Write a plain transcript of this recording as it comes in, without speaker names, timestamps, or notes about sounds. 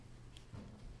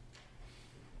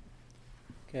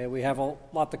Okay, we have a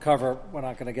lot to cover. We're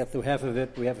not going to get through half of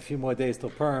it. We have a few more days till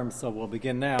Purim, so we'll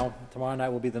begin now. Tomorrow night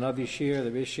will be the Navi Shir,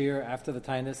 the Rish Shir, after the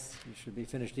Tainus. You should be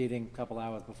finished eating a couple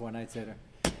hours before Night Seder.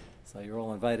 So you're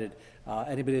all invited.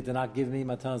 Anybody that did not give me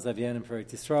Matan Zavyanim for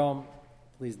Eretz Yisrael,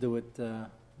 please do it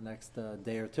next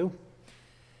day or two.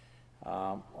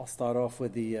 I'll start off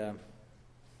with the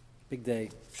big day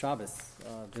Shabbos.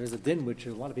 There's a din which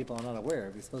a lot of people are not aware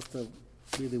of. You're supposed to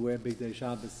really wear big day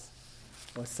Shabbos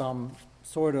or some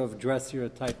sort of dressier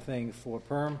type thing for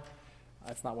Purim.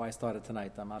 That's not why I started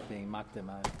tonight. I'm not being makdim.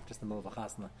 I'm just in the middle of a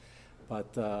chasna.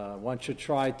 But one should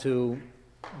try to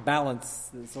balance.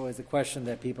 There's always a question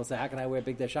that people say, how can I wear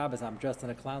big day Shabbos? I'm dressed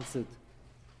in a clown suit.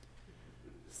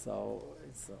 So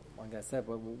one guy said,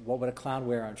 what would a clown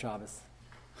wear on Shabbos?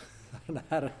 I don't know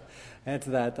how to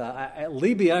answer that.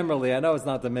 Libi Emerly, I know it's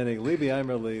not the meaning. Libi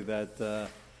Emerly, that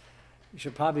you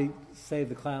should probably save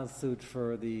the clown suit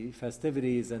for the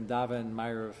festivities and daven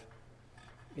Ma'ariv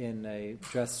in a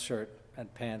dress shirt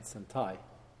and pants and tie.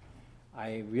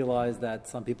 I realize that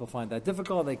some people find that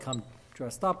difficult. They come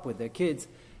dressed up with their kids.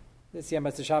 This Yom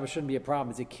Shabbos shouldn't be a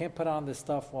problem. Is you can't put on this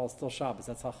stuff while it's still Shabbos.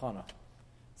 That's Hachana.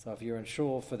 So if you're in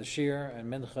shul for the Shir and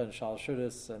Mincha and Shal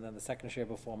Shudas, and then the second Shir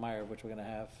before Ma'ariv, which we're going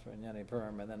to have in Yanei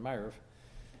Purim, and then Ma'ariv,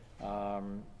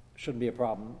 shouldn't be a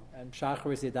problem. And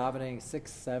Shacharis, you're davening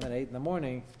 6, 7, 8 in the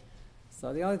morning.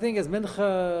 So the only thing is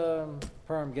Mincha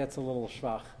Purim gets a little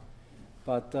schwach.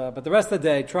 But the rest of the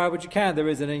day, try what you can. There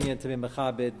is an inyan to be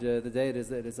mechabed. The day it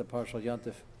is a partial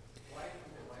yontif. Why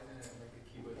isn't it like a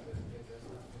kibbutz that get dressed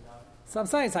up? So I'm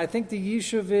saying, I think the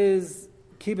yishuv is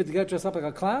kibbutz to get dressed up like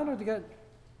a clown, or to get...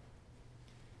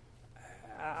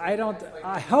 I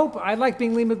like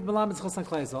being limit b'lamed chosan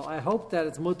kleisel. I hope that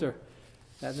it's mutter.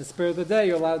 That in the spirit of the day,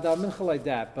 you're allowed to daven mincha like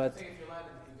that. But I think if you're allowed to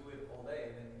do it all day,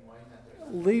 then why not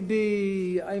do it?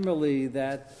 Libi Eimerli,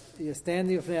 that you're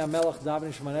standing with Melech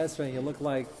davening Shemona Esrei and you look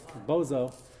like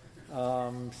Bozo,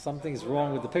 something's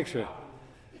wrong with the picture.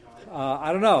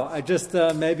 I don't know. I just,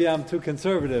 maybe I'm too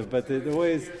conservative, but the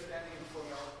ways...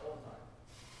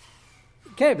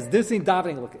 Okay, but this thing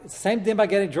davening, look, it's the same thing by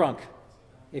getting drunk.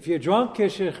 If you're drunk, you're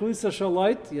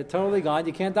totally gone.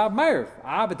 You can't daven Ma'ariv.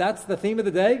 But that's the theme of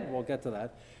the day. We'll get to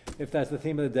that. If that's the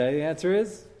theme of the day, the answer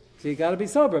is, so you got to be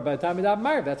sober by the time you daven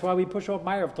Ma'ariv. That's why we push off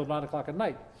Ma'ariv till 9 o'clock at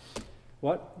night.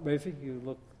 What, Rafi? You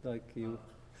look like you...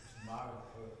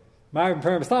 Ma'ariv and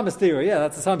Purim. It's not mysterious. Yeah,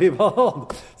 that's what some people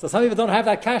hold. So some people don't have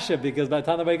that kasha because by the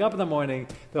time they wake up in the morning,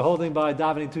 they're holding by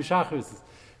davening 2 shachris.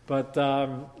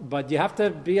 But you have to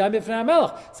be Amif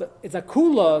Melech. So it's a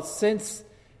kula since...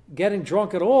 Getting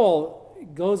drunk at all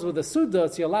goes with the Suda,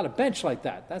 so you're allowed to bench like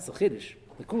that. That's the Chiddush,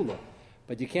 the Kula.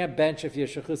 But you can't bench if you're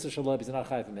Shechus Shalom, because you're not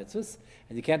Chayv Mitzvahs.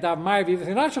 And you can't daven Ma'ariv, even if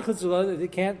you're not Shechus Shalom, you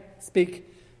can't speak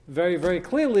very, very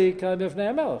clearly,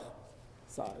 Melech.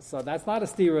 So that's not a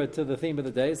stira to the theme of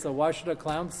the day, so why should a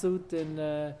clown suit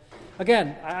in...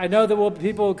 Again, I know that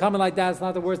people coming like that, it's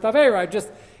not the worst of error. If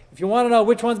you want to know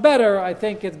which one's better, I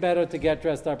think it's better to get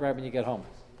dressed up right when you get home.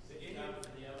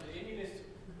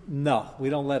 No, we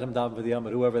don't let him daven for the Yom,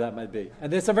 whoever that might be.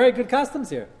 And there's some very good customs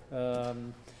here.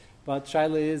 But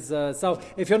Shaila is... so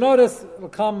if you'll notice, it'll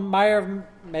come Ma'ariv,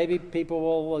 maybe people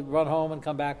will run home and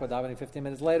come back with davening 15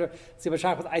 minutes later. See what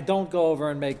Shachar, I don't go over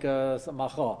and make some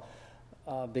macha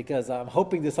because I'm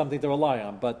hoping there's something to rely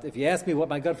on. But if you ask me what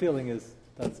my gut feeling is,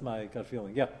 that's my gut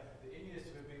feeling. Yeah? The Indian is to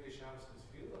make the Shabbos is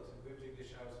field, or to make the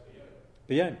Shabbos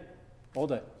B'yayim. All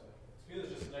day. Field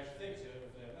is just an extra thing, so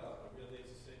really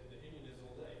it's the Indian is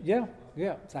all day.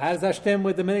 Yeah. So how does that stem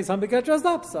with the minute somebody gets dressed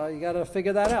up? So you got to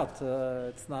figure that out.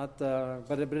 It's not,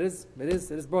 but it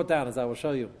is brought down, as I will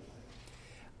show you.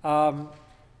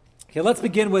 Okay, let's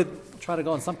begin with, try to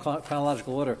go in some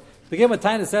chronological order. Begin with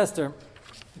Tainus Esther.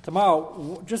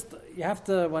 Tomorrow, you have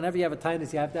to, whenever you have a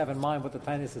Tainus, you have to have in mind what the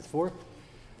Tainus is for.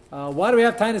 Why do we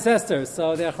have Tainus Esther?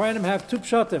 So the Achronim have two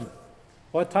pshatim.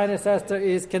 What Tainus Esther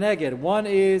is keneged. One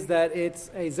is that it's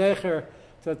a zecher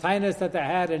to the Tainus that they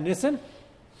had in Nisan.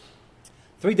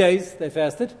 3 days they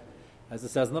fasted, as it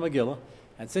says in the Megillah.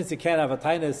 And since you can't have a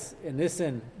Tainus in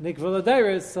Nisan, Nikvul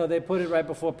Adairis, so they put it right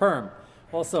before Purim.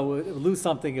 Also, we would lose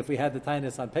something if we had the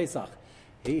Tainus on Pesach.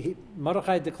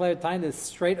 Mordechai declared Tainus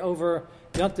straight over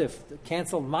Yontif,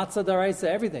 canceled Matzah Daraisa,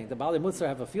 everything. The Bali Mutzar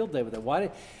have a field day with it.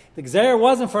 Why? The Gzer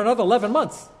wasn't for another 11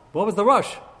 months. What was the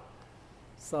rush?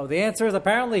 So the answer is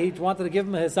apparently he wanted to give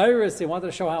him his iris. He wanted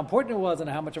to show how important it was and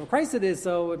how much of a Christ it is.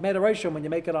 So it made a ratio when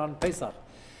you make it on Pesach.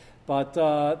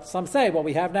 But some say what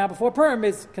we have now before Purim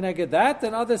is connected that,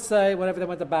 and others say whenever they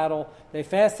went to battle, they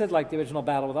fasted, like the original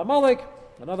battle with Amalek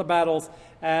and other battles,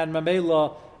 and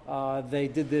Mamela, they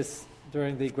did this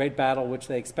during the great battle which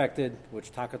they expected,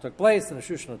 which Taka took place, and the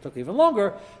Shushana took even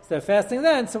longer. So they're fasting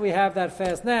then, so we have that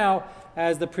fast now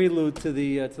as the prelude to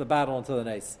the battle and to the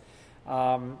Nes.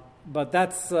 But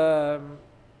that's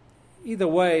either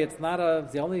way. It's not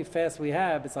the only fast we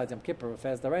have besides Yom Kippur. A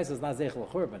fast daraisa is not Zeichel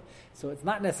Churban, so it's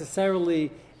not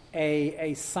necessarily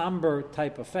a somber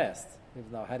type of fast.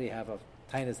 Even though how do you have a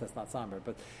tainus that's not somber?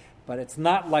 But it's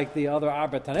not like the other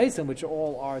Arba Tanesim, which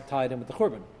all are tied in with the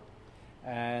Churban.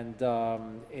 And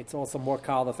it's also more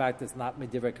kal the fact that it's not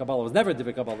Divrei Kabbalah. It was never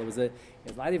Divrei Kabbalah.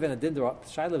 It's not even a Dindar.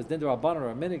 Shaila was Dindar Abanar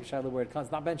or a Minig Shaila where it comes.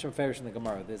 It's not mentioned Farish in the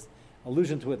Gemara. There's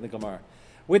allusion to it in the Gemara.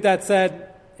 With that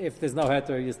said, if there's no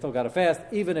heter, you still got to fast,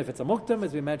 even if it's a muktam,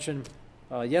 as we mentioned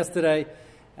yesterday,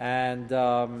 and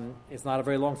it's not a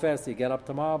very long fast. You get up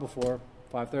tomorrow before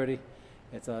 5:30.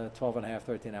 It's a 12 and a half,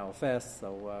 13-hour fast.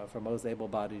 So for most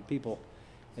able-bodied people,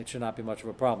 it should not be much of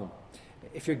a problem.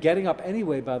 If you're getting up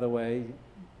anyway, by the way,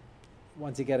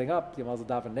 once you're getting up, you might as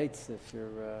well daven nates. If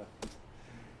you're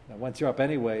once you're up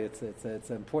anyway, it's an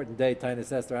important day.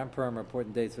 Tainus Esther and Purim are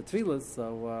important days for tefillas.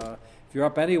 So if you're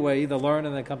up anyway, either learn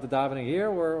and then come to davening here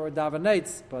or daven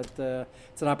nates. But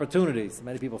it's an opportunity. So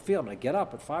many people feel I'm going to get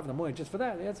up at 5 in the morning just for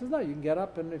that. The answer is no. You can get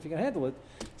up, and if you can handle it,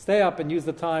 stay up and use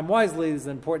the time wisely. These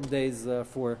are important days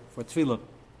for tefillah.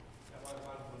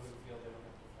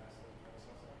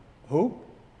 Who?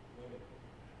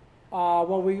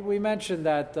 Well, we mentioned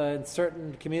that in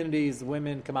certain communities,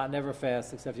 women come out and never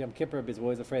fast, except Yom Kippur, because we're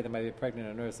always afraid they might be pregnant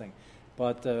or nursing.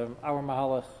 But our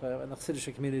Mahalach, in the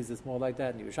Chassidish communities, it's more like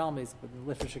that, in Yerushalmis, but in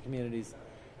the Litvish communities,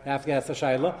 you have to get a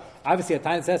shayla. Obviously, a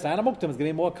time says Anna Muktam is going to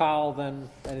be more kal than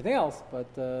anything else,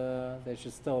 but they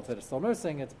should still, if they're still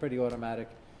nursing, it's pretty automatic.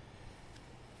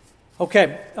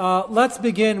 Okay, let's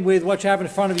begin with what you have in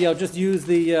front of you. I'll just use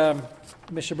the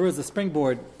Mishabur as a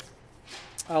springboard.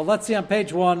 Let's see on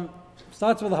page 1.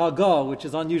 Starts with a Hagah, which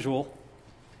is unusual.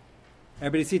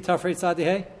 Everybody see Tafrei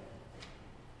Tzadihei?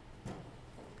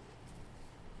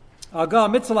 Hagah,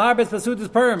 Mitzvah Harbes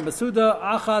Basudas Purim, Basuda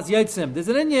Achaz Yetzim. There's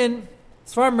an Indian,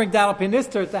 Sfarim bring down a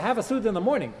Pinister to have a Suda in the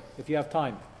morning, if you have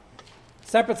time.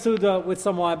 Separate Suda with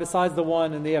someone besides the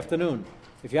one in the afternoon.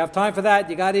 If you have time for that,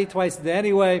 you got to eat twice a day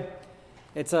anyway.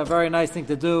 It's a very nice thing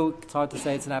to do. It's hard to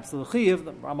say it's an absolute chiyuv.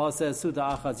 The Ramah says Suda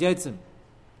Achaz Yetzim.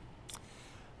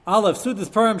 Aleph,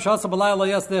 Sudas Purim, Shasa B'Layla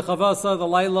Yasdei Chavasa, the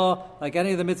Layla, like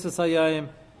any of the mitzvahs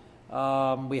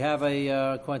hayayim. We have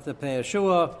according to the Pnei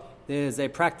Yeshua, there's a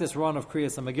practice run of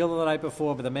Kriyas and Megillah the night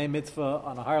before, but the main mitzvah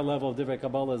on a higher level of Divrei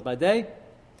Kabbalah is by day.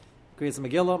 Kriyas and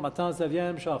Megillah, Matan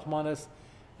Sevyem, Shachmanis,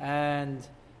 and,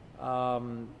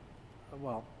 Kriyas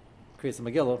and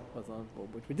Megillah,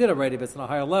 which we did already, but it's on a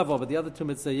higher level, but the other two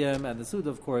mitzvahs and the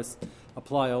Suda, of course,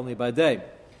 apply only by day.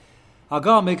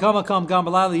 Hagam mekamakam gam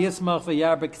balali yismach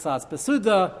v'yarbek tzas.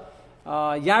 Besuda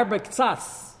yarbek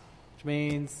tzas, which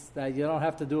means that you don't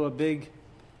have to do a big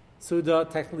suda.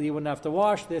 Technically, you wouldn't have to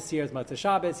wash. This year's Motzei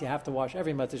Shabbos, you have to wash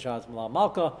every Motzei Shabbos Malal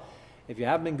Malka. If you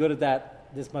haven't been good at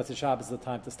that, this Motzei Shabbos is the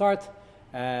time to start.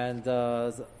 And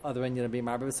other Indian to be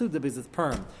marba besuda because it's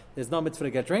perm. There's no mitzvah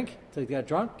to get drunk,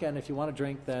 and if you want to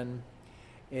drink, then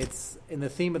it's in the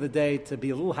theme of the day to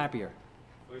be a little happier.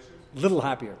 Little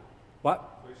happier.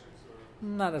 What?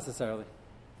 Not necessarily.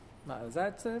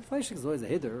 Fleishik is always a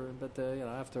hiddur, but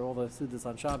after all the sudas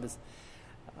on Shabbos,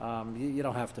 you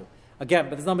don't have to. Again,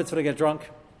 but there's no mitzvah to get drunk.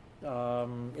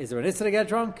 Is there an mitzvah to get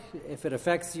drunk? If it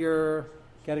affects your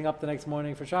getting up the next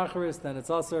morning for Shacharis, then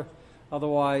it's also.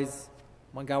 Otherwise,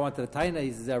 one guy went to the Taina,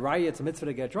 he says, it's a mitzvah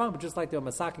to get drunk, but just like the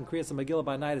Masak and Kriyas and Megillah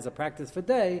by night is a practice for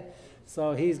day,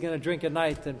 so he's going to drink at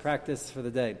night and practice for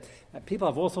the day. People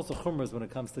have all sorts of chumras when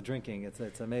it comes to drinking.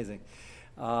 It's amazing.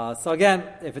 So again,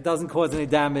 if it doesn't cause any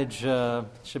damage,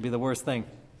 should be the worst thing.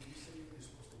 You said you're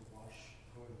supposed to wash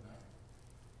Purim night?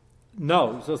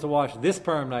 No, you're supposed to wash this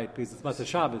Purim night because it's Motzei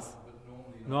Shabbos.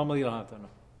 But Normally you don't have to.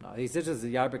 No, he says it's a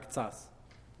Yarbek Tzas.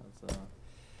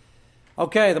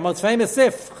 Okay, the most famous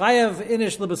sif, Chayev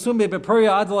Inish Lebesumi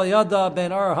Bepuria Adla Yada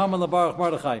Ben Ar Haman Lebarach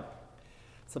Mordechai.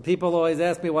 So people always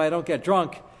ask me why I don't get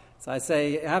drunk. So I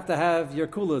say, you have to have your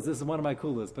kulas. This is one of my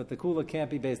kulas, but the kula can't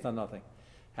be based on nothing.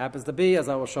 Happens to be, as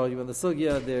I will show you in the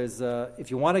sugya, there's if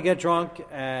you want to get drunk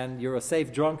and you're a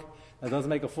safe drunk, that doesn't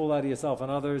make a fool out of yourself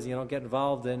and others, you don't get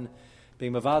involved in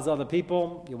being mavaz other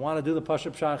people, you want to do the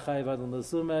Pashup Shach Chayev Adla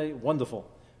Lesume, wonderful.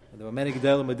 And there were many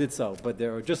Gedalim who did so, but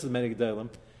there are just as many Gedalim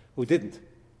who didn't.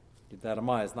 Keep that in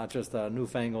mind. It's not just a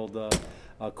newfangled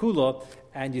kula.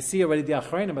 And you see already the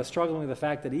Achreinim are struggling with the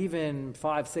fact that even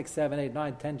 5, 6, 7, 8,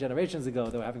 9, 10 generations ago,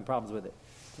 they were having problems with it.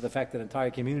 To the fact that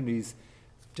entire communities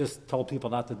just told people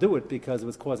not to do it because it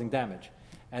was causing damage.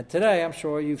 And today, I'm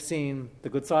sure you've seen the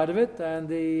good side of it and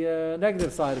the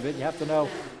negative side of it. You have to know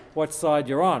what side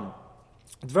you're on.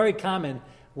 It's very common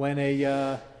when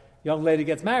a young lady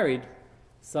gets married,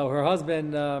 so her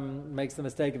husband makes the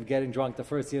mistake of getting drunk the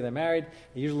first year they're married.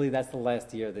 Usually that's the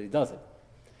last year that he does it.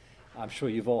 I'm sure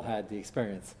you've all had the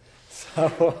experience.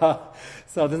 So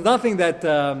there's nothing that,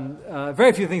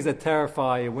 very few things that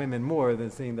terrify women more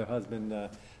than seeing their husband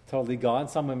totally gone.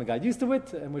 Some women got used to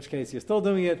it, in which case you're still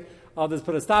doing it. Others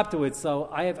put a stop to it. So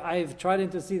I've tried to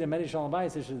intercede in many Shalom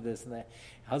Bayis issues of this. And the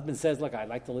husband says, look, I'd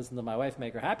like to listen to my wife,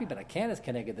 make her happy, but I can't. It's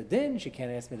Keneged the Din. She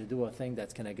can't ask me to do a thing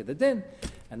that's Keneged the Din.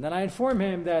 And then I inform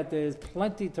him that there's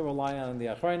plenty to rely on in the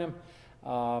Achronim.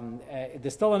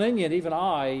 There's still an Indian. Even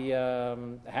I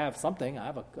have something. I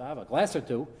have a glass or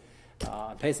two.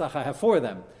 On Pesach, I have 4 of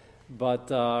them. But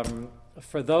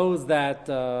for those that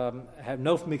have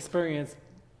no from experience,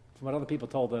 from what other people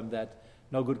told them, that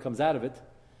no good comes out of it,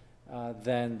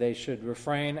 then they should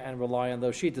refrain and rely on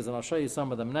those shittas. And I'll show you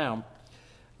some of them now.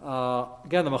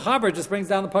 Again, the Mechaber just brings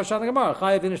down the Pashat and the Gemara.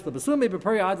 Chayav inish lebesumi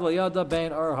b'peri ad l'yada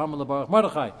bein ar ham l'baruch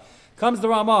Mordechai. Comes the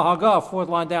Ramah, Hagah, 4th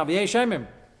line down. V'yesh emim.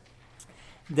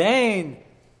 Dein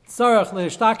tzarech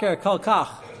l'nishtaker kol kach.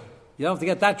 You don't have to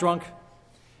get that drunk.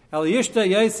 El yishta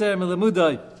yeser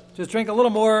milemudai. Just drink a little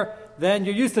more than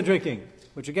you're used to drinking.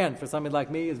 Which again, for somebody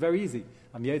like me, is very easy.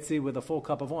 I'm yetzi with a full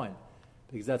cup of wine.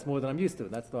 Because that's more than I'm used to.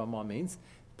 That's what Ramah means.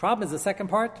 Problem is the second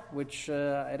part, which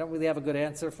I don't really have a good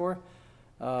answer for.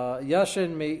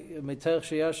 Yashin miterch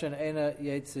sheyashin ena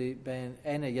yetzi ben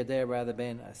ena yadeh rather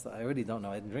ben. I already don't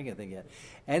know. I didn't drink anything yet.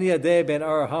 Ena yadeh ben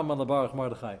ar haman lebaruch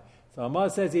Mordechai. So Ramah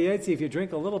says yetzi, if you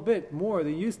drink a little bit more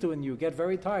than you used to, and you get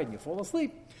very tired and you fall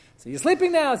asleep. So you're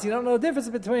sleeping now, so you don't know the difference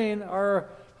between ar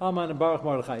haman and baruch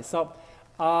Mordechai. So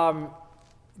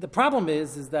the problem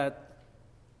is that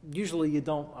usually you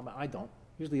don't. I don't.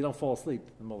 Usually you don't fall asleep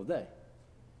in the middle of the day.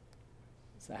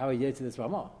 So how are you to this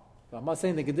Ramah? Ramah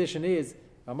saying the condition is,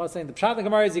 Ramah saying the Pshat in the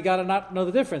Gemara is you got to not know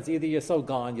the difference. Either you're so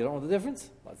gone, you don't know the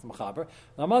difference. That's the Mechaber.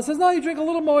 Ramah says, no, you drink a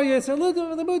little more, you say a little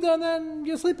bit of the Muda, and then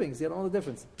you're sleeping, so you don't know the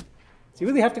difference. So you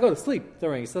really have to go to sleep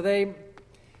during. So they've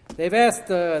asked,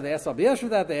 they asked Rabbi Yesh for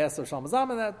that, they asked Shalom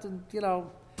Zalman that, and,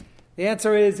 the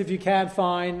answer is if you can,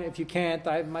 fine. If you can't,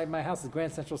 my house is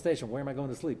Grand Central Station. Where am I going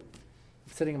to sleep?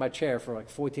 I'm sitting in my chair for like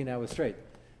 14 hours straight.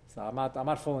 So I'm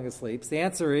not falling asleep. So the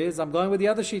answer is I'm going with the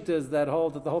other shittas that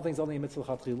hold that the whole thing's only a mitzvah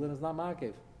chatchila and it's not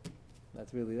ma'akev.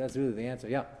 That's really the answer.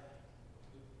 Yeah.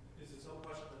 Is it so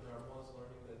much that there are ones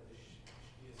learning that the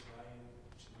Shkias Rayim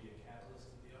should be a catalyst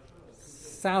in the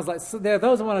Ashra? Sounds like so there are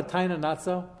those who want to taina not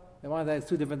so. They want that it's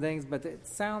 2 different things, but it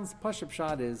sounds Pashup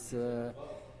Shad is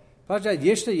Pashat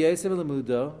Yishta Yesem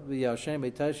Lemudo v'Yashem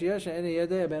Beitash Yashem Eni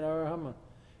Yadeh Ben Arahama.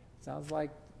 Sounds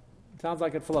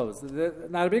like it flows. Not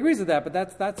everybody agrees with that, but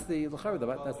that's the l'chara.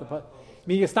 That's the part. I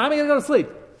mean, you're going to go to sleep.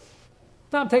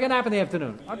 Tom, take a nap in the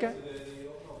afternoon. Okay.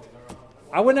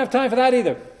 I wouldn't have time for that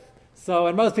either. So,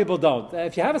 and most people don't.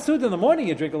 If you have a suit in the morning,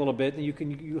 you drink a little bit, and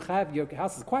you have your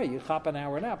house is quiet. You hop an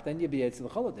hour nap, then you'll be able to the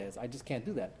holidays. I just can't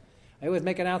do that. I always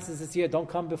make announcements this year. Don't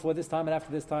come before this time and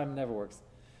after this time. It never works.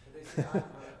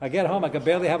 I get home, I can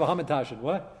barely have a hamantashin.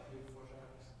 What?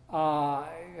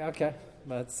 Okay.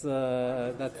 That's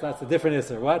a different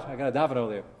issue. What? I got a daven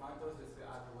over there.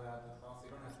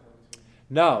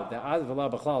 No, the ad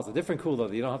v'la b'chlal is a different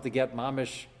kula. You don't have to get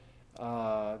mamish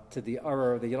to the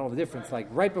urr. You don't have the difference like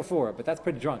right before, but that's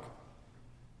pretty drunk.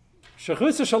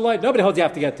 Shechus shalayt, nobody holds you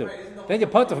have to get to. Then you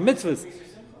put the mitzvahs.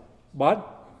 What?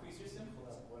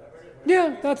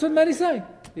 Yeah, that's what many say.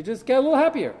 You just get a little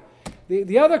happier.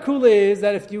 The other kula is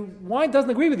that if wine doesn't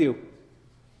agree with you,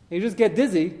 you just get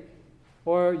dizzy.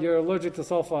 Or you're allergic to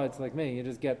sulfides like me, you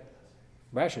just get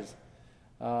rashes.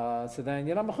 So then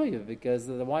you're not mechuyev because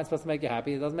the wine's supposed to make you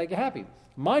happy, it doesn't make you happy.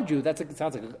 Mind you, it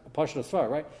sounds like a pashut svara,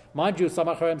 right? Mind you, some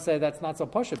acharim say that's not so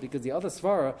pashut because the other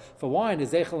svara for wine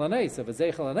is zeichel anes. If it's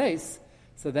zeichel anes,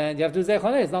 so then you have to do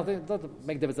zeichel anes. It doesn't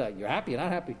make a difference. You're happy, you're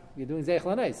not happy. You're doing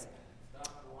zeichel anes.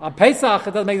 On Pesach,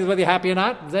 it doesn't make a difference whether you're happy or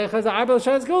not. Zeichel is a arbel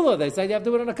shayz gula. They say you have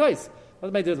to do it on a kais.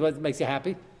 Doesn't make a difference whether it makes you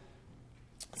happy.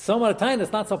 Some at a time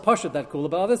it's not so pashut that cool,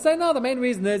 but others say no. The main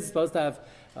reason is you're supposed to have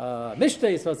mishteh.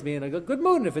 You're supposed to be in a good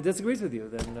mood, and if it disagrees with you,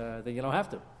 then you don't have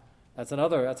to. That's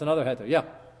another heter. Yeah.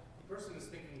 The person is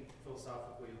thinking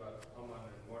philosophically about Haman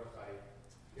and Mordechai.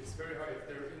 It's very hard if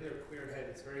they're in their clear head.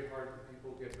 It's very hard for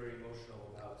people get very emotional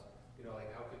about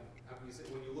like how can you say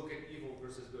when you look at evil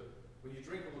versus good. When you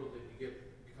drink a little bit, you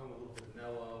become a little bit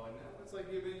mellow, and it's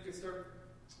like you can start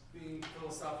being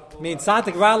philosophical. I mean,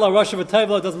 Satik Rala, Rosh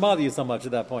Hashanah doesn't bother you so much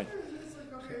at that point.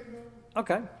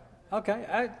 Okay.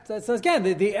 So again,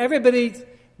 everybody,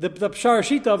 the Pshar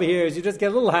Shita over here is you just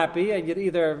get a little happy and you're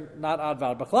either not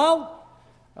Advar B'chlal,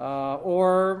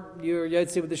 or you're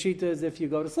Yetzi with the Shita as if you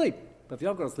go to sleep. But if you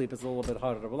don't go to sleep, it's a little bit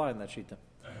harder to rely on that shita.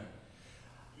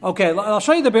 Okay, I'll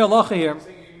show you the Be'er Lacha here. I'm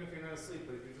saying even if you're not asleep,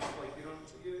 but if you're just like,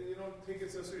 you don't take it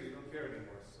so serious, you don't care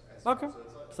anymore. Okay.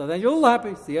 So then you're a little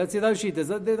happy. See those shitas.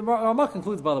 The Ramah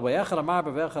concludes, by the way, and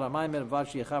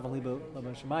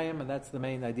that's the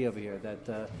main idea over here,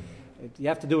 that you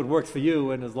have to do what works for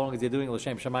you, and as long as you're doing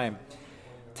L'Shem Shamayim.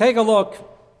 Take a look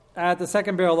at the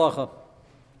second Be'er Lacha.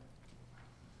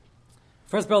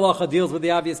 First Be'er Lacha deals with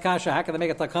the obvious kasha. How can they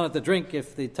make a takana to drink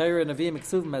if the Torah and Nevi'im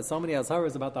Ksuvim has so many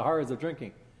azharas about the horrors of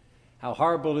drinking? How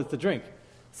horrible it is to drink.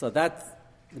 So that's,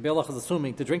 the Be'er Lacha is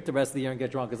assuming to drink the rest of the year and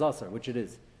get drunk is asar, which it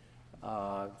is.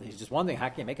 He's just wondering, how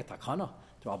can you make a takana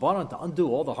to Rabbanan to undo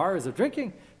all the horrors of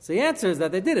drinking? So he answers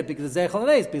that they did it because of Zeichel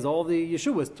Hanes, because all the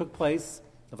Yeshuas took place,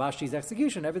 the Vashti's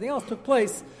execution, everything else took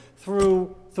place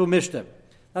through Mishnah.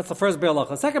 That's the first Be'er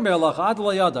Lacha. Second Be'er Lacha,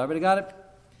 Adla Yada, everybody got it?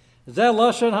 Zeh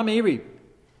Lashon HaMeiri.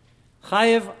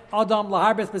 Chayev Adam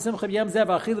laharbes besimcha b'yem zeh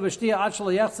v'achil v'shtia ad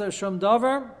shelo yachzer shum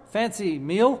davar, fancy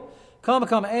meal. Kam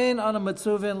ein ana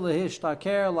mitzuvin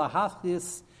lehishtaker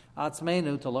lahachlis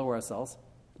atzmeinu, to lower ourselves.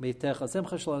 The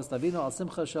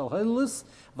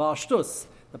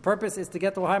purpose is to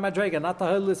get to a high madrega, not to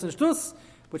hilus and shtus,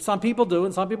 which some people do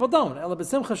and some people don't. Ela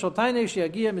b'simcha shel tainei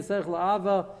sheyagia misech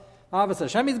la'ava avas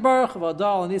Hashem yizbarach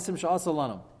v'adal anisim she'asal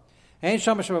lanam. Ein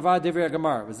shamash mavad divrei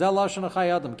Gemara. V'zel lashon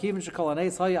achai adam kivin shekol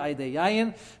aneis haya aydei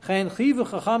yayin chen chivu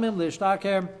chachamim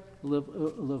lishtaker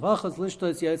levachas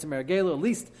lishtos yaitz mergelu, at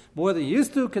least more than you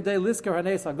used to. Kadei lisker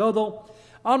haneis hagodol.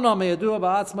 If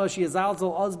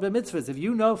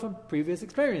you know from previous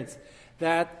experience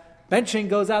that benching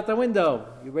goes out the window,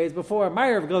 you raised before,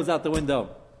 Ma'ariv goes out the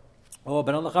window, or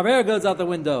Ben Chaver goes out the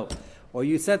window, or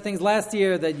you said things last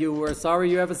year that you were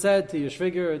sorry you ever said to your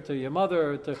shviger, to your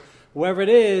mother, or to whoever it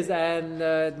is, and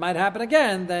it might happen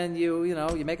again, then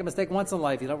you make a mistake once in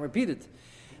life, you don't repeat it.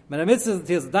 Next page.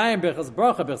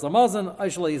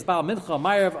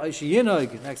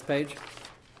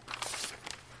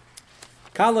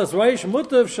 Kalas Roish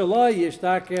Mutav Shalai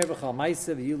Yishtaker B'chal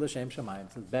Ma'asev V'yu L'Shem Shamayim.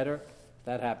 It's better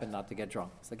that happened not to get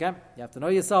drunk. So again, you have to know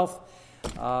yourself.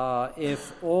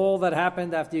 If all that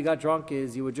happened after you got drunk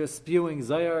is you were just spewing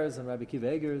Zayars and Rabbi Kiva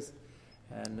Egers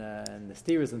and the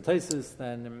Steers and Taisus,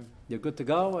 then you're good to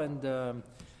go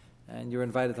and you're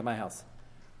invited to my house.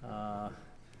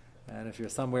 And if you're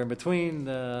somewhere in between,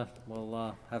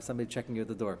 we'll have somebody checking you at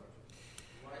the door.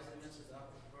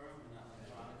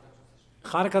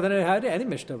 Chanukah didn't have any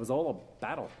Mishnah. It was all a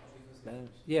battle.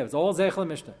 Yeah, it was all Zeichel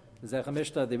Mishnah. The Zeichel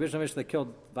Mishnah, the original Mishnah that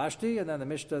killed Vashti, and then the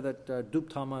Mishnah that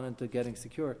duped Haman into getting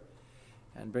secure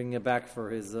and bringing it back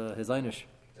for his Einish. That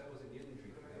was a Yidden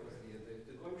drink. That was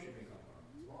the Goyim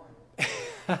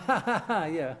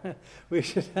drink. Yeah, we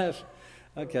should have.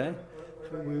 Okay,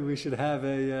 we should have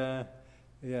a.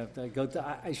 Go to.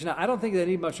 I don't think they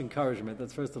need much encouragement.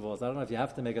 That's first of all. So I don't know if you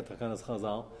have to make a Takanas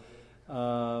Chazal.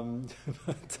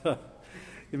 But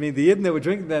I mean, the Yidden that were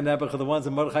drinking that Nebuch are the ones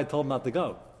that Mordechai told them not to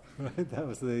go. Right? That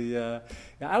was the.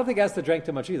 I don't think Esther drank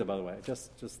too much either. By the way,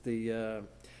 just the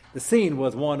scene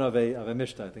was one of a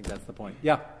Mishnah. I think that's the point.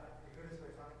 Yeah.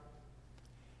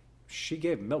 She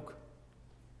gave milk.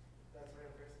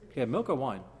 She gave milk or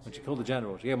wine when she killed the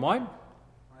general. She gave wine.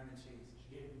 Wine and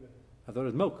cheese. I thought it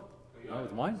was milk. No, it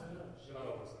was wine.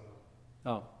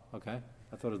 Oh, okay.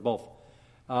 I thought it was both.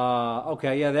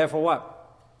 Okay, yeah. Therefore, what?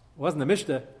 It wasn't the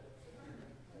Mishnah.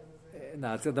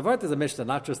 No, the word is a Mishnah,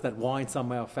 not just that wine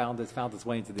somehow found its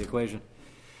way into the equation.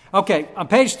 Okay, on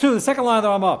page 2, the second line of the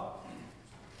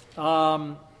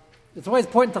Ramah. It's always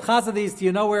important to Chazadis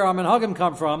to know where Amen Hagim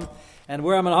come from and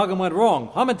where Amen Hagim went wrong.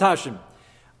 Hamitashim.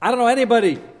 I don't know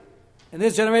anybody in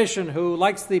this generation who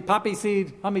likes the poppy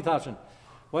seed Hamitashim.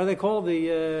 What do they call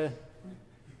the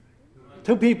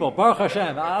two people? Baruch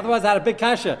Hashem. Otherwise, I had a big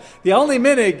kasha. The only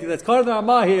minig that's called in the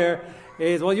Ramah here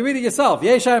is, well, you read it yourself.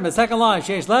 Yeshem, the second line.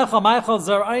 Sheish lecha meichel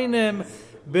zarainim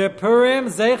bepurim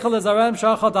zeichel zarem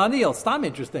shachal Daniel. Stam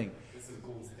interesting.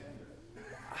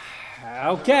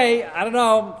 Okay, I don't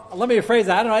know. Let me rephrase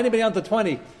that. I don't know anybody under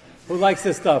 20 who likes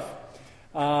this stuff,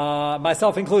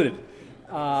 myself included.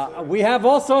 We have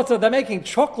all sorts of. They're making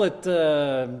chocolate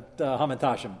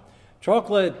hamitashim,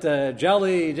 chocolate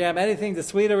jelly, jam, anything. The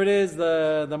sweeter it is,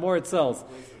 the more it sells.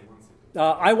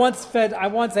 I once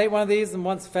ate one of these and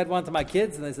once fed one to my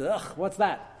kids, and they said, "Ugh, what's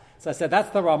that?" So I said, "That's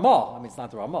the Ramah." I mean, it's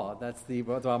not the Ramah. That's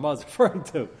what the Ramah is referring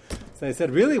to. So they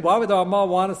said, "Really? Why would the Ramah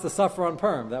want us to suffer on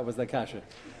Purim?" That was the kasha.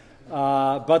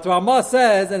 But the Ramah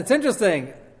says, and it's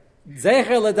interesting,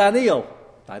 Zecher le Daniel.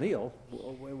 Daniel?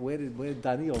 Where did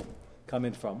Daniel come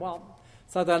in from? Well,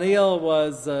 so Daniel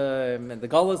was in the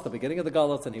Golos, the beginning of the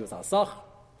Golos, and he was Asach,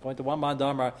 going to one man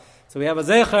Damar. So we have a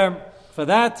Zecher for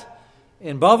that.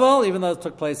 in Bavel, even though it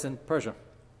took place in Persia.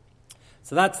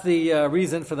 So that's the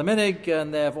reason for the minig,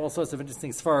 and they have all sorts of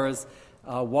interesting svaras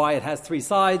why it has three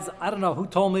sides. I don't know who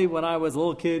told me when I was a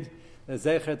little kid, the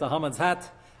Zecher to Haman's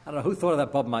hat. I don't know who thought of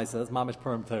that Bab Maisa. That's Mamish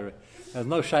Purim Torah. There's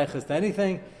no shaykhs to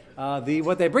anything.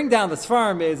 What they bring down the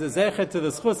svarim is a Zecher to the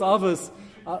Schus Avos.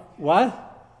 What?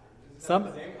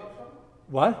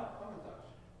 What?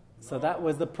 So that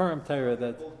was the Purim Torah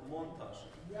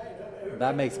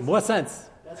that makes more sense.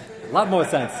 A lot more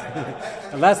sense.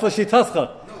 And that's the Shitascha.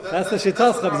 That's the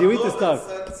Shitascha, because you eat this stuff.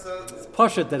 It's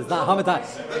Pashut, that it's not Hamatai.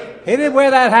 He didn't wear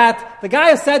that hat. The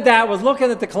guy who said that was looking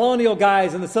at the colonial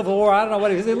guys in the Civil War. I don't know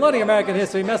what he was learning American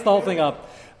history. He messed the whole thing up.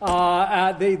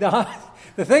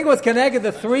 The thing was connected,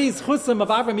 the three Schusim of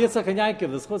Avram, Yitzchak, and Yaakov,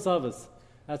 the Schus Avos.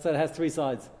 That's that it has three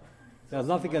sides. It has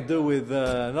nothing to do with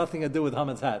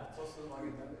Haman's hat.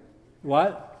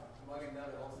 What?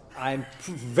 I'm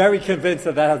very convinced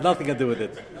that has nothing to do with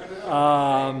it.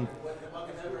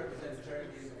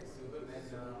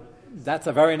 That's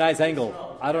a very nice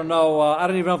angle. I don't know. I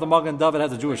don't even know if the Magen David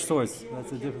has a Jewish source.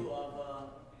 That's a different.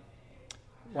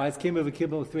 Why is Kimu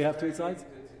v'Kimu three sides?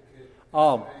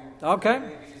 Oh,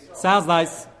 okay. Sounds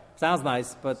nice.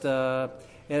 But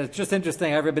it's just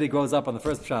interesting. Everybody grows up on the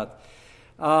first shot.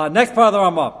 Next part of the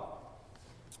Ramah.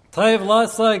 Tayv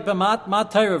la'aseg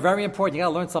b'mat Torah. Very important. You got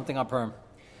to learn something on Purim.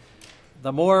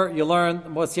 The more you learn, the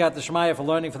more siyat d'shmaya for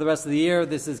learning for the rest of the year.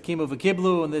 This is Kimu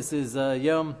v'Kiblu, and this is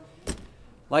Yom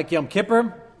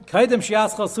Kippur. Kaidem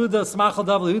shiaschal suda smachal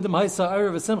dav lehudim haisa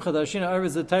erev v'simcha da'ashina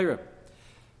erev z'Torah.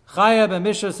 Chaya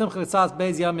b'misha simcha tzas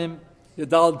beis yamim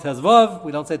yadal tezvav.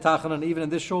 We don't say tachanan even in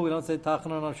this shul. We don't say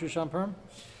tachanan on Shushan Purim.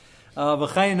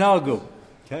 V'chayin nagu.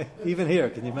 Okay, even here,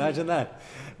 can you imagine that?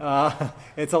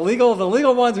 It's illegal. The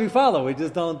legal ones we follow. We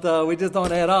just don't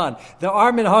add on. There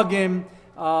are minhagim.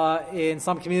 In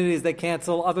some communities, they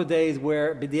cancel other days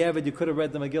where b'diavad you could have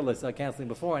read the Megillah, canceling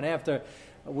before and after.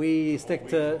 We stick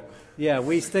to.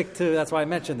 That's why I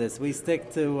mentioned this. We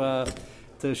stick to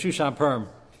Shushan Purim.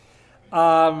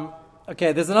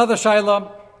 Okay, there's another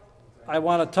shayla I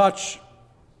want to touch.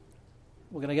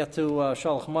 We're going to get to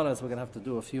Shalach Manas. We're going to have to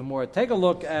do a few more. Take a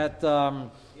look at. He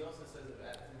also says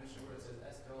that in the Mishnah where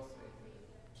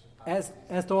it says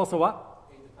Esther also what?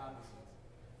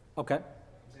 Okay.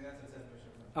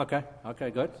 Okay,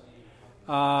 good.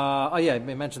 Yeah,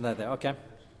 we mentioned that there. Okay.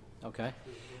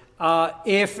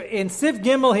 If in Sif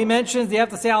Gimel he mentions you have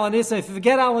to say Al Anisim. If you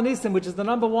forget Al Anisim, which is the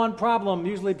number one problem,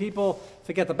 usually people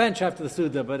forget the bench after the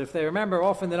Suda, but if they remember,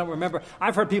 often they don't remember.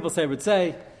 I've heard people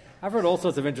say, I've heard all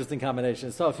sorts of interesting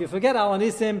combinations. So if you forget Al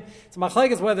Anisim, it's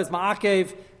machlekes whether it's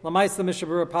Ma'akev, Lamaisa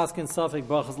Mishabura, Paskin, Safik,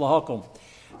 Brachas, Lahakum.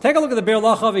 Take a look at the Bir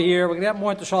Lach over here. We're going to get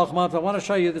more into Shalach Manas. I want to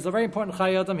show you, there's a very important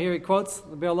Chai Adam here. He quotes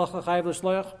the Bir Lach Chayiv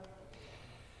L'Shloach.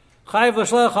 Chayiv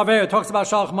L'Shloach Haver talks about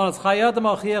Shalach Manas. Chai Adam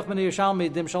Achiach B'nei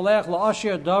Yerushalmi Dim Shalech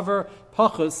La'ashir Dover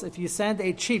Pachus. If you send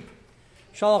a cheap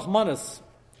Shalach Manas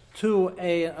to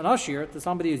an Ashir, to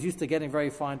somebody who's used to getting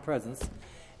very fine presents,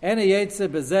 Ene Yetze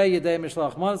B'zeh Yedei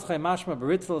Mishlach Manas Chay Mashma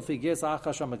B'ritfil Fi Gis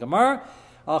Achash HaMegamar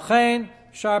Alchein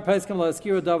Shar Peskim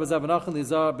La'eskiru Dav Zavanachin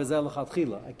Lizar B'zeh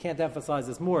L'chatchila. I can't emphasize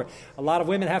this more. A lot of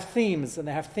women have themes, and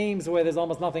they have themes where there's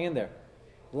almost nothing in there.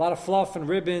 A lot of fluff and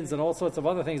ribbons and all sorts of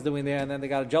other things doing there, and then they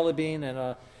got a jelly bean and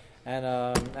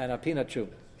a peanut chew.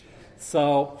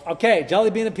 So, okay, jelly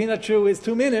bean and peanut chew is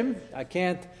 2 minim. I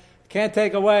can't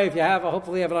take away. If you have,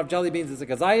 hopefully you have enough jelly beans as a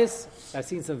gazayas. I've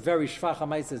seen some very shvach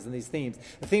hamaises in these themes.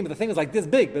 The thing is like this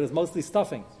big, but it's mostly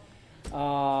stuffing.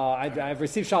 I've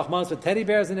received shalach manas with teddy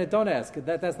bears in it. Don't ask.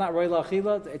 That's not roy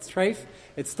la'achila. It's treif.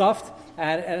 It's stuffed,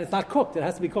 and it's not cooked. It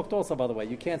has to be cooked also, by the way.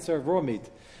 You can't serve raw meat.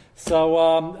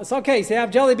 So it's okay. So you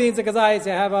have jelly beans and gazayas.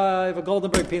 You have a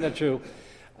Goldenberg peanut chew,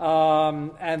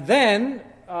 and then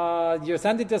you're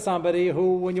sending to somebody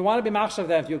who, when you want to be machshav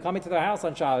them, if you're coming to their house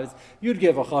on Shabbos, you'd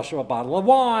give a chashav, a bottle of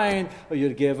wine, or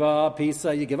you'd give a piece,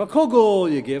 you give a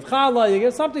kugel, you give challah, you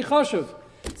give something chashav.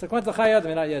 So according to Chai Adam,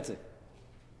 you're not yetzik,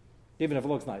 even if it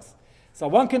looks nice. So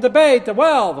one can debate that,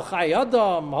 well, the Chai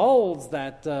Adam holds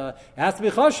that it has to be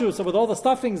chashuv, so with all the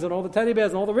stuffings and all the teddy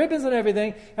bears and all the ribbons and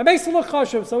everything, it makes it look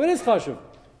chashuv, so it is chashuv.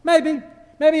 Maybe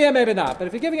yeah, maybe not. But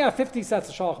if you're giving out 50 sets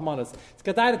of shalach manas, it's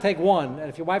kedai to take one, and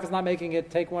if your wife is not making it,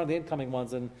 take one of the incoming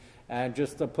ones and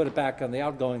just put it back on the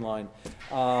outgoing line.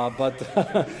 But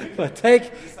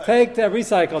take the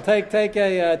recycle. Take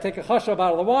a chashuv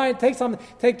bottle of wine. Take 2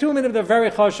 minutes of the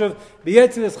very chashuv. Be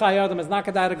yetzi this Chai Adam. It's not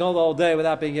kedai to go the whole day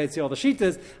without being yetzi all the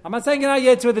shitas. I'm not saying you're not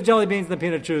yetzi with the jelly beans and the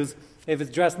peanut chews if it's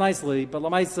dressed nicely, but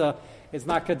lamaisa, it's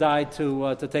not kedai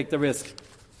to take the risk.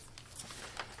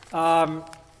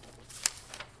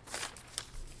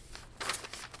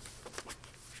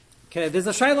 Okay, there's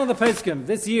a shayla on the Peskim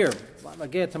this year.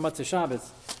 Again to Matzah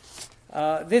Shabbos.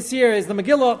 This year is the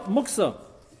Megillah Muksa.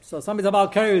 So somebody's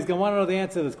about Kerry who's going to want to know the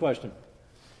answer to this question.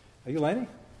 Are you learning?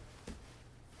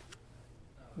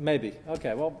 Maybe.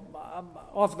 Okay, well,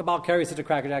 often the Baal Keri is such a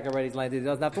crackerjack already, he's landed, he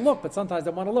doesn't have to look, but sometimes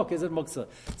they want to look. Is it Muksa?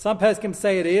 Some Peskim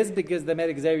say it is because they made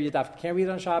a Gzeir Yidaf can't read it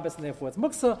on Shabbos, and therefore it's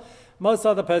Muksa. Most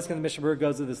other Peskim, the Mishnah Berurah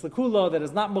goes with this Lekulo, that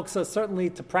is not Muksa.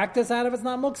 Certainly to practice out of it's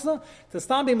not Muksa. To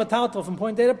stand be Mataltal from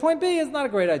point A to point B is not a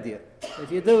great idea.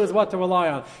 If you do, is what to rely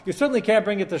on. You certainly can't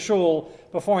bring it to Shul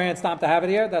beforehand, stop to have it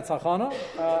here, that's Hachana.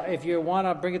 If you want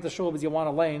to bring it to Shul because you want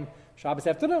a lane, Shabbos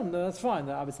afternoon, that's fine.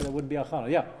 Obviously, that wouldn't be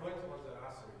Hachana. Yeah.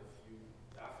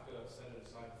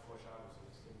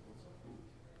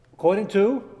 According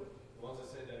to? The ones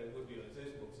that say that it would be like this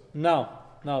muksa.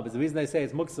 No, but the reason they say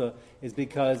it's muksa is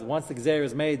because once the gzeir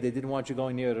is made, they didn't want you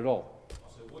going near it at all.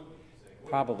 So it would be.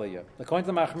 Probably, yeah. According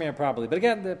to the Machmir, probably. But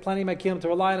again, there are plenty of Mekilim to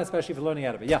rely on, especially for learning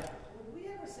out of it. Yeah. Would we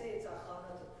ever say it's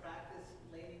achana to practice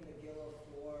laning Megillah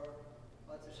for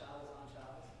Matzah Shabbos on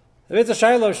Shabbos? There is a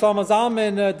Shiloh, Shlomo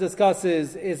Zalman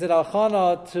discusses, is it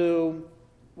achana to,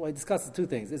 well, he discusses two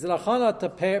things. Is it achana to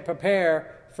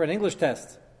prepare for an English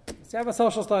test? So you have a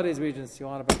social studies regents, you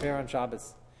want to prepare on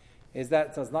Shabbos. Is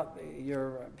that, so it's not,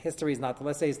 your history is not,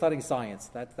 let's say you're studying science,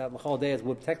 that whole day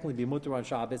would technically be mutter on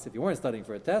Shabbos if you weren't studying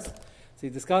for a test. So he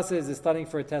discusses is studying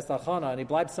for a test achana, and he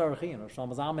bleibt sarachin, or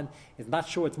Shlomo Zalman is not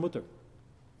sure it's mutter.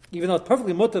 Even though it's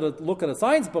perfectly mutter to look at a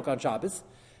science book on Shabbos,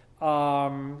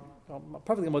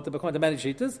 perfectly mutter, according to many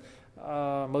shittas,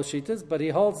 most shittas, but he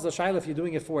holds the shaila if you're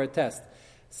doing it for a test.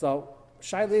 So,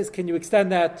 shaila is, can you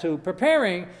extend that to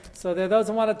preparing? So there those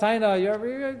who want to taina,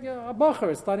 you're a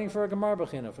bocher studying for a Gemara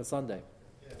Bechina for Sunday.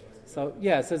 So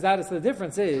so the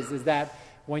difference is that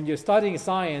when you're studying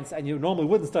science and you normally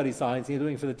wouldn't study science and you're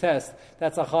doing it for the test,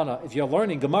 that's achana. If you're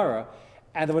learning Gemara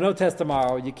and there were no test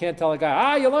tomorrow, you can't tell a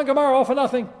guy, you learn Gemara all for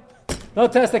nothing. No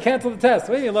test, I cancel the test.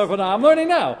 What do you learn for now? I'm learning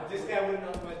now. But this guy wouldn't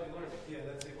otherwise be learning. Yeah,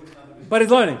 that's it. Wouldn't otherwise be. But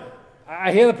he's learning.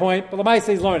 I hear the point, but Lamaisa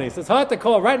he's learning. So it's hard to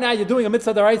call. Right now you're doing a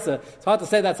mitzvah deraisa. It's hard to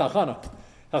say that's achana.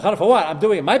 Achana for what? I'm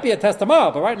doing it. Might be a test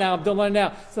tomorrow, but right now I'm doing learning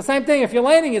now. It's the same thing. If you're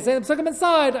learning, you say, I'm stuck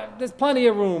inside. There's plenty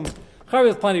of room.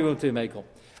 There's plenty of room to make them.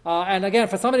 And again,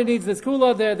 for somebody who needs this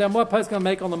kula, there are more person going to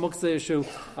make on the muksa issue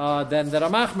than a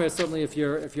machmir, certainly if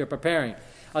you're preparing.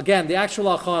 Again, the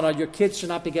actual achana, your kids should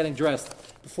not be getting dressed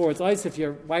before it's ice. If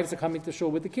your wives are coming to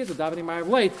shul with the kids or davening ma'ariv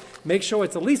late, make sure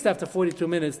it's at least after 42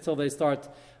 minutes till they start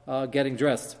getting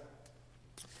dressed.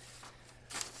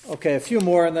 Okay, a few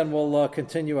more and then we'll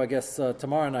continue, I guess,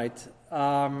 tomorrow night.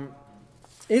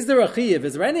 Is there a chiyuv?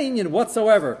 Is there any union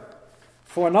whatsoever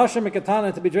for a nashim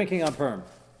mikatana to be drinking on perm?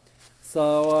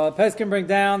 So Pes can bring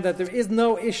down that there is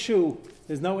no issue,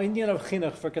 there's no Indian of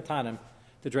chinuch for katanim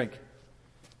to drink.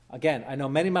 Again, I know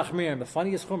many machmirim, the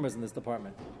funniest chumras in this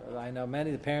department. I know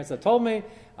many, the parents have told me,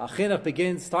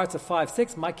 chinuch starts at 5,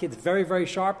 6. My kid's very, very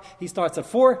sharp. He starts at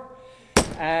 4.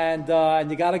 And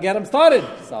you got to get him started.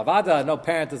 So avada, no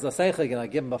parent is a seichel, you're going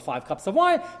to give him 5 cups of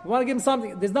wine. You want to give him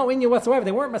something. There's no Indian whatsoever.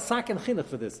 They weren't masak and chinuch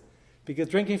for this. Because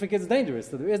drinking for kids is dangerous.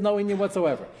 So there is no Indian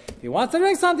whatsoever. If he wants to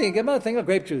drink something, give him a thing of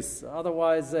grape juice.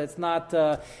 Otherwise, it's not...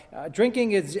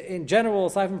 drinking is, in general,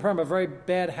 aside from perm, a very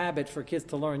bad habit for kids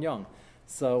to learn young.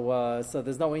 So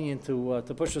there's no Indian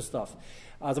to push the stuff.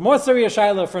 The more serious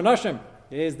shaila for Nashim,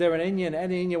 is there an Indian,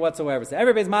 any Indian whatsoever? So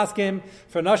everybody's masking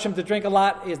for Nashim to drink a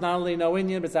lot is not only no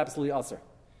Indian, but it's absolutely usher.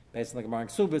 Based on the Gemara in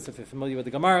Ksubis, if you're familiar with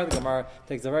the Gemara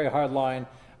takes a very hard line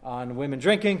on women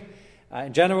drinking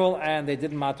in general, and they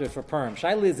didn't matter it for perm.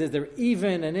 Shaila is there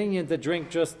even an Indian to drink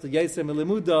just Yesem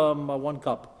Ilimudam 1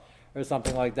 cup or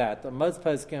something like that? The most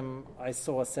peskim I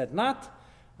saw said not.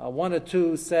 1 or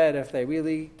 2 said if they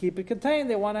really keep it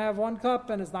contained, they want to have 1 cup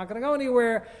and it's not going to go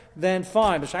anywhere, then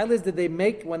fine. But Shaila is, did they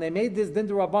make, when they made this din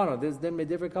d'Rabbana, this din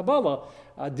medivri Kabbalah,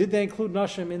 did they include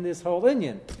Nashim in this whole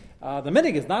Inyan? The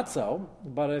minig is not so,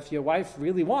 but if your wife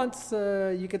really wants,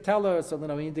 you could tell her, so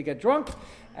you need to get drunk,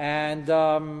 and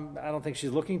I don't think she's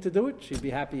looking to do it. She'd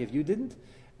be happy if you didn't.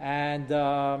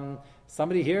 And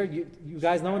somebody here, you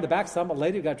guys know in the back, a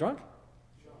lady who got drunk?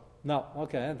 No,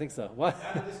 okay, I didn't think so. What?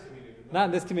 Not in this community. Not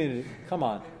in this community. Come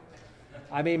on.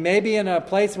 I mean, maybe in a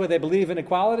place where they believe in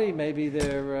equality, maybe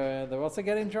they're also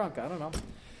getting drunk. I don't know.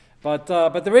 But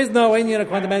there is no Indian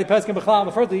according to many Pesachim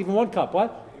B'chlal B'further, even 1 cup.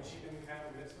 What?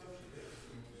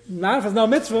 Not if there's no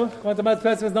mitzvah. According to many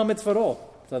Pesachim, there's no mitzvah at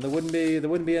all. So there wouldn't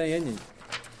be any Indian.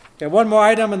 Okay, 1 more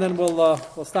item, and then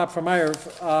we'll stop for Meir.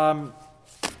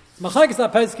 Machlekes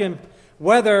Pesachim,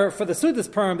 whether for the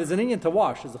Sudas perm there's an Indian to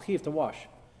wash, there's a chiv to wash.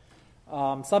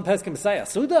 Some Pesachim say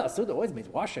Suda always means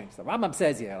washing. So Rambam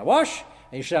says you gotta wash,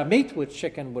 And you should have meat, which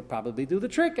chicken would probably do the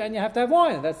trick, and you have to have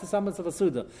wine. That's the semblance of a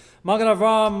Suda. Magen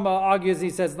Avram argues, he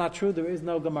says, not true, there is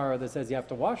no Gemara that says you have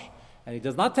to wash. And he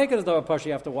does not take it as though a pasha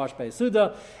you have to wash by a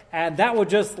Suda. And that would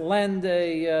just lend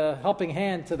a helping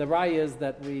hand to the rayas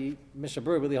that Mishnah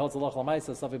Berurah really holds a loch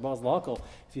l'maisa, safi baz l'hakol.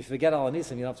 If you forget al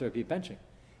anisim, you don't have to repeat benching.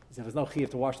 If there's no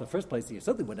chiyuv to wash in the first place, you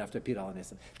certainly wouldn't have to repeat al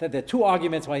anisim. There are two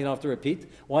arguments why you don't have to repeat.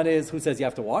 One is, who says you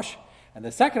have to wash? And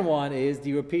the second one is, do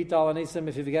you repeat al anisim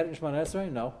if you forget it in Shemona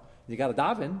Esrei? No. You got to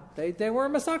daven. They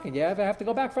weren't masakin. You have to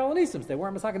go back for al anisim. They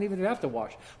weren't masakin even if you have to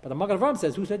wash. But the Magen Avram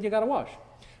says, who said you got to wash?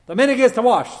 The minhag is to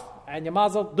wash. And you might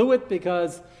as well do it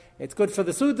because it's good for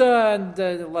the Suda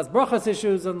and less brachas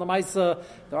issues and the Maisa.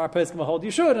 There are places who hold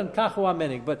you should and kachu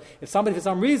minig. But if somebody for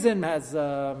some reason has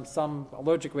some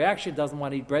allergic reaction, doesn't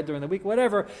want to eat bread during the week,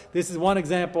 whatever, this is one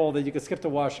example that you could skip the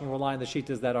washing and rely on the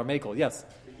shitas that are makel. Yes?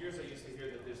 For years I used to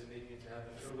hear that there's an Indian to have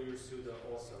an earlier Suda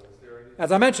also. Is there any?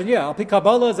 As I mentioned, Al Pi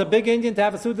Kabbalah is a big Indian to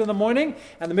have a Suda in the morning,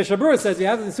 and the Mishnah Berurah says you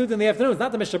have the Suda in the afternoon. It's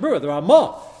not the Mishnah Berurah, the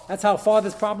Ramah. That's how far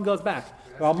this problem goes back.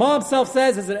 Ramah himself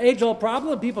says it's an age-old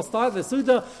problem. People start the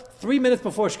Suda 3 minutes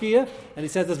before Shkia, and he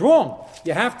says it's wrong.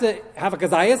 You have to have a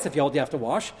kazayas if you hold you have to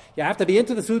wash. You have to be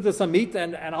into the Suda some meat,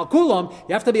 and al kulam,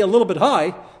 you have to be a little bit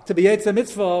high to be Yetzer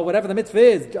Mitzvah, whatever the mitzvah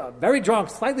is, very drunk,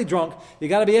 slightly drunk. You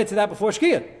got to be into that before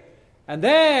Shkia. And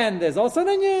then there's also an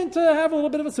Indian to have a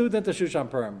little bit of a Suda into Shushan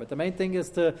Purim. But the main thing is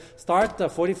to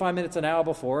start 45 minutes an hour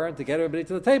before and to get everybody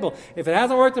to the table. If it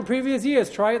hasn't worked in previous years,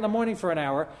 try it in the morning for an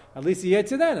hour. At least you get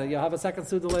to then. You'll have a second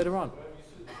Suda later on.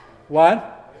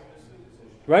 What?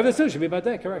 Rav the Suda should be by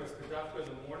day, correct. Is the dafka in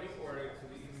the morning or it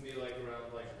could even be like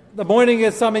around like... The morning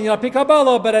is something, Pi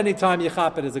Kabbalah, but any time you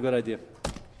chop it is a good idea.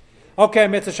 Okay,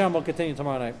 Mitzvah Shem, we'll continue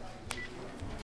tomorrow night.